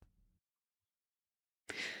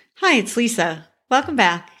Hi, it's Lisa. Welcome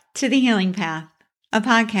back to The Healing Path, a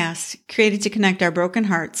podcast created to connect our broken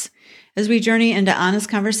hearts as we journey into honest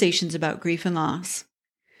conversations about grief and loss.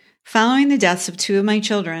 Following the deaths of two of my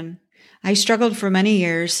children, I struggled for many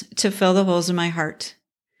years to fill the holes in my heart.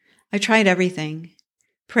 I tried everything: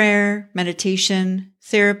 prayer, meditation,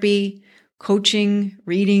 therapy, coaching,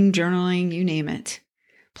 reading, journaling, you name it,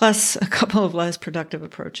 plus a couple of less productive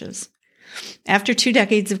approaches. After 2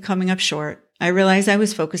 decades of coming up short, I realized I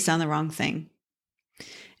was focused on the wrong thing.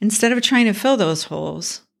 Instead of trying to fill those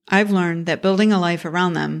holes, I've learned that building a life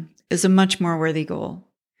around them is a much more worthy goal.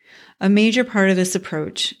 A major part of this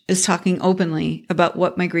approach is talking openly about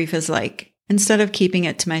what my grief is like, instead of keeping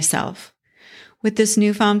it to myself. With this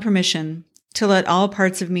newfound permission to let all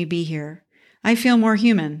parts of me be here, I feel more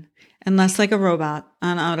human and less like a robot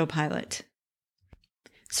on autopilot.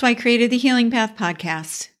 So I created the Healing Path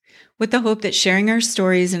podcast, with the hope that sharing our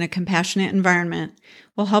stories in a compassionate environment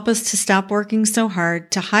will help us to stop working so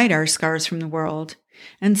hard to hide our scars from the world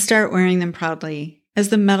and start wearing them proudly as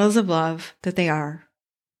the medals of love that they are.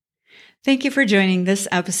 Thank you for joining this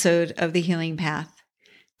episode of The Healing Path.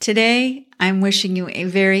 Today, I'm wishing you a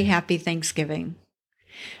very happy Thanksgiving.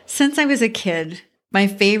 Since I was a kid, my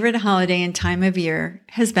favorite holiday and time of year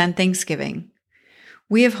has been Thanksgiving.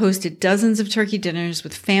 We have hosted dozens of turkey dinners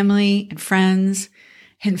with family and friends,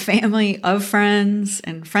 and family of friends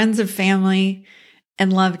and friends of family,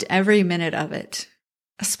 and loved every minute of it,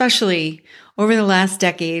 especially over the last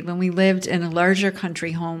decade when we lived in a larger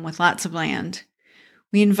country home with lots of land.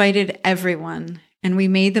 We invited everyone, and we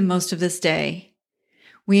made the most of this day.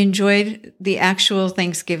 We enjoyed the actual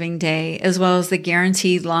Thanksgiving Day as well as the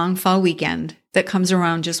guaranteed long fall weekend that comes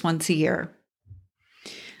around just once a year.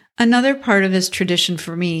 Another part of this tradition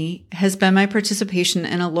for me has been my participation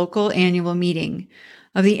in a local annual meeting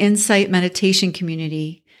of the Insight Meditation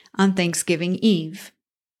Community on Thanksgiving Eve.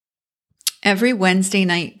 Every Wednesday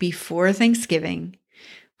night before Thanksgiving,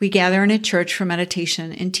 we gather in a church for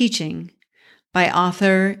meditation and teaching by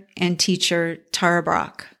author and teacher Tara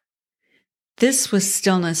Brach. This was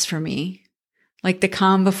stillness for me, like the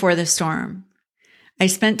calm before the storm. I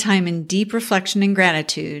spent time in deep reflection and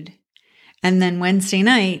gratitude, and then Wednesday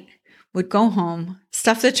night would go home,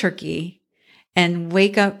 stuff the turkey, and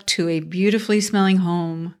wake up to a beautifully smelling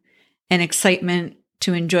home and excitement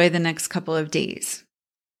to enjoy the next couple of days.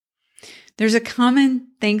 There's a common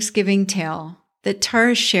Thanksgiving tale that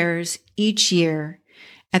Tara shares each year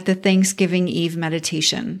at the Thanksgiving Eve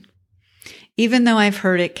meditation. Even though I've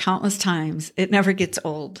heard it countless times, it never gets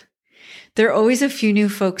old. There are always a few new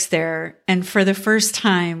folks there, and for the first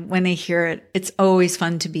time when they hear it, it's always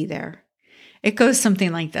fun to be there. It goes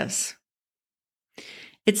something like this.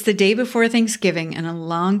 It's the day before Thanksgiving, and a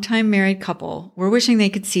longtime married couple were wishing they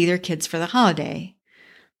could see their kids for the holiday.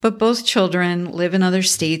 But both children live in other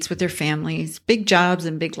states with their families, big jobs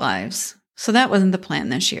and big lives. So that wasn't the plan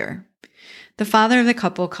this year. The father of the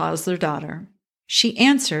couple calls their daughter. She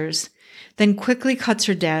answers, then quickly cuts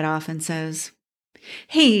her dad off and says,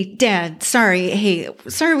 "Hey, Dad, sorry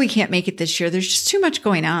we can't make it this year. There's just too much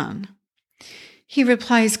going on." He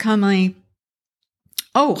replies calmly,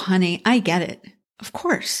 "Oh, honey, I get it. Of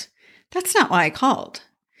course. That's not why I called.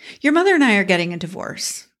 Your mother and I are getting a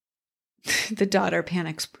divorce." The daughter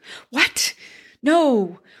panics. "What?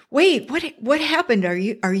 No. Wait, what happened? Are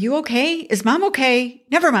you okay? Is Mom okay?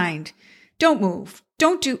 Never mind. Don't move.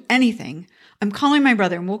 Don't do anything. I'm calling my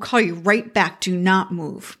brother and we'll call you right back. Do not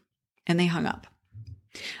move." And they hung up.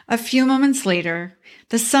 A few moments later,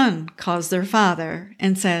 the son calls their father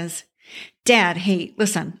and says, "Dad, hey,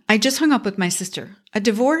 listen, I just hung up with my sister. A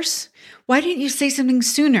divorce? Why didn't you say something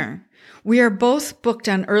sooner? We are both booked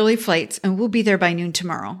on early flights and we'll be there by noon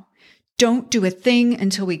tomorrow. Don't do a thing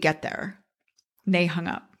until we get there." They hung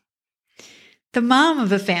up. The mom of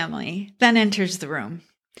the family then enters the room.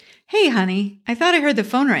 "Hey, honey, I thought I heard the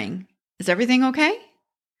phone ring. Is everything okay?"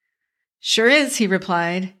 "Sure is," he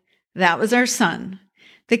replied. "That was our son.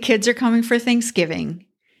 The kids are coming for Thanksgiving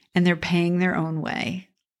and they're paying their own way."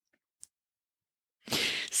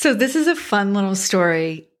 So this is a fun little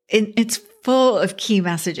story. It's full of key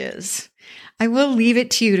messages. I will leave it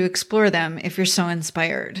to you to explore them if you're so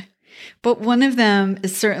inspired. But one of them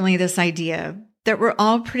is certainly this idea that we're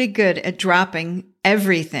all pretty good at dropping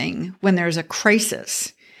everything when there's a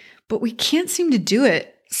crisis, but we can't seem to do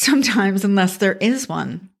it sometimes unless there is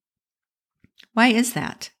one. Why is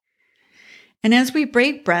that? And as we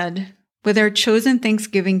break bread with our chosen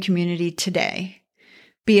Thanksgiving community today,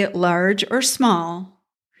 be it large or small,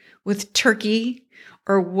 with turkey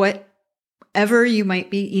or whatever you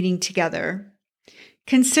might be eating together,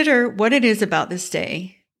 consider what it is about this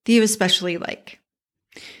day that you especially like.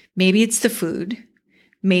 Maybe it's the food.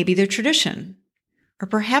 Maybe the tradition, or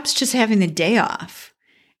perhaps just having the day off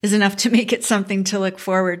is enough to make it something to look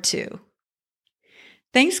forward to.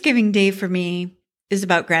 Thanksgiving Day for me is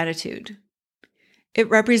about gratitude. It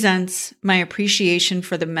represents my appreciation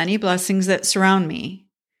for the many blessings that surround me,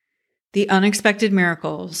 the unexpected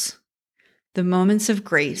miracles, the moments of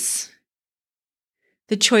grace,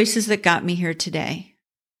 the choices that got me here today.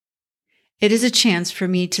 It is a chance for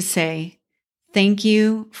me to say thank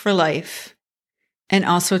you for life and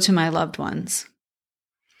also to my loved ones.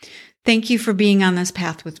 Thank you for being on this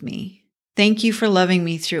path with me. Thank you for loving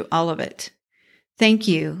me through all of it. Thank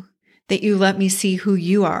you that you let me see who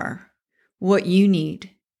you are, what you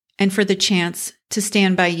need, and for the chance to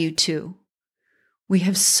stand by you too. We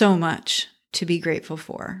have so much to be grateful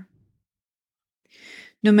for.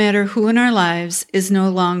 No matter who in our lives is no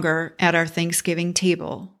longer at our Thanksgiving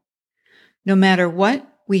table, no matter what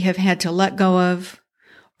we have had to let go of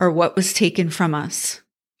or what was taken from us,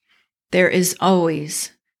 there is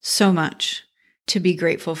always so much to be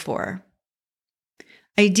grateful for.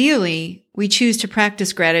 Ideally, we choose to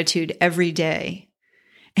practice gratitude every day,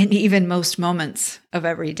 and even most moments of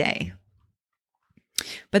every day.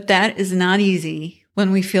 But that is not easy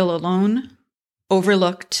when we feel alone,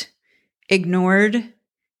 overlooked, ignored,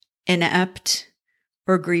 inept,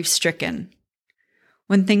 or grief-stricken.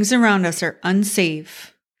 When things around us are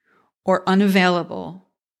unsafe, or unavailable,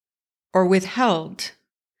 or withheld,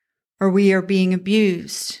 or we are being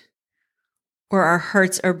abused, or our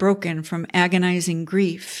hearts are broken from agonizing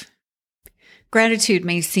grief. Gratitude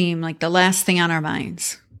may seem like the last thing on our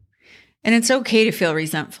minds, and it's okay to feel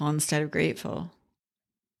resentful instead of grateful.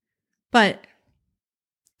 But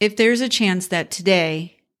if there's a chance that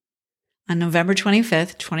today, on November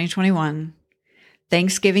 25th, 2021,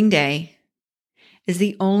 Thanksgiving Day, is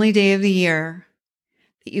the only day of the year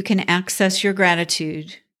that you can access your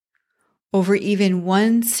gratitude over even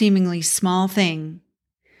one seemingly small thing,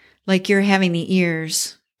 like you're having the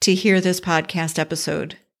ears to hear this podcast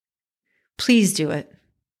episode, please do it.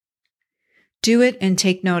 Do it and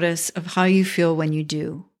take notice of how you feel when you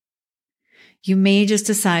do. You may just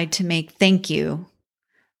decide to make thank you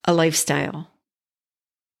a lifestyle.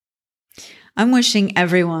 I'm wishing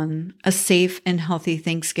everyone a safe and healthy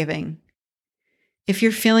Thanksgiving. If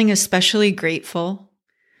you're feeling especially grateful,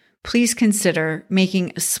 please consider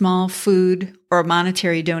making a small food or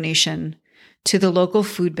monetary donation to the local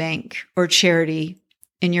food bank or charity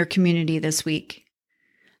in your community this week.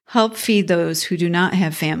 Help feed those who do not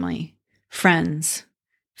have family, friends,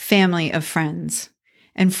 family of friends,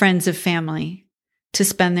 and friends of family to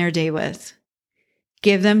spend their day with.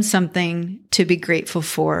 Give them something to be grateful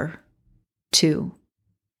for, too.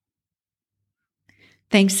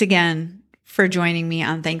 Thanks again for joining me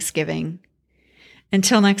on Thanksgiving.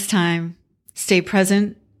 Until next time, stay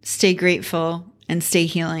present, stay grateful, and stay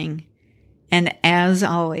healing. And as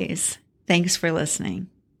always, thanks for listening.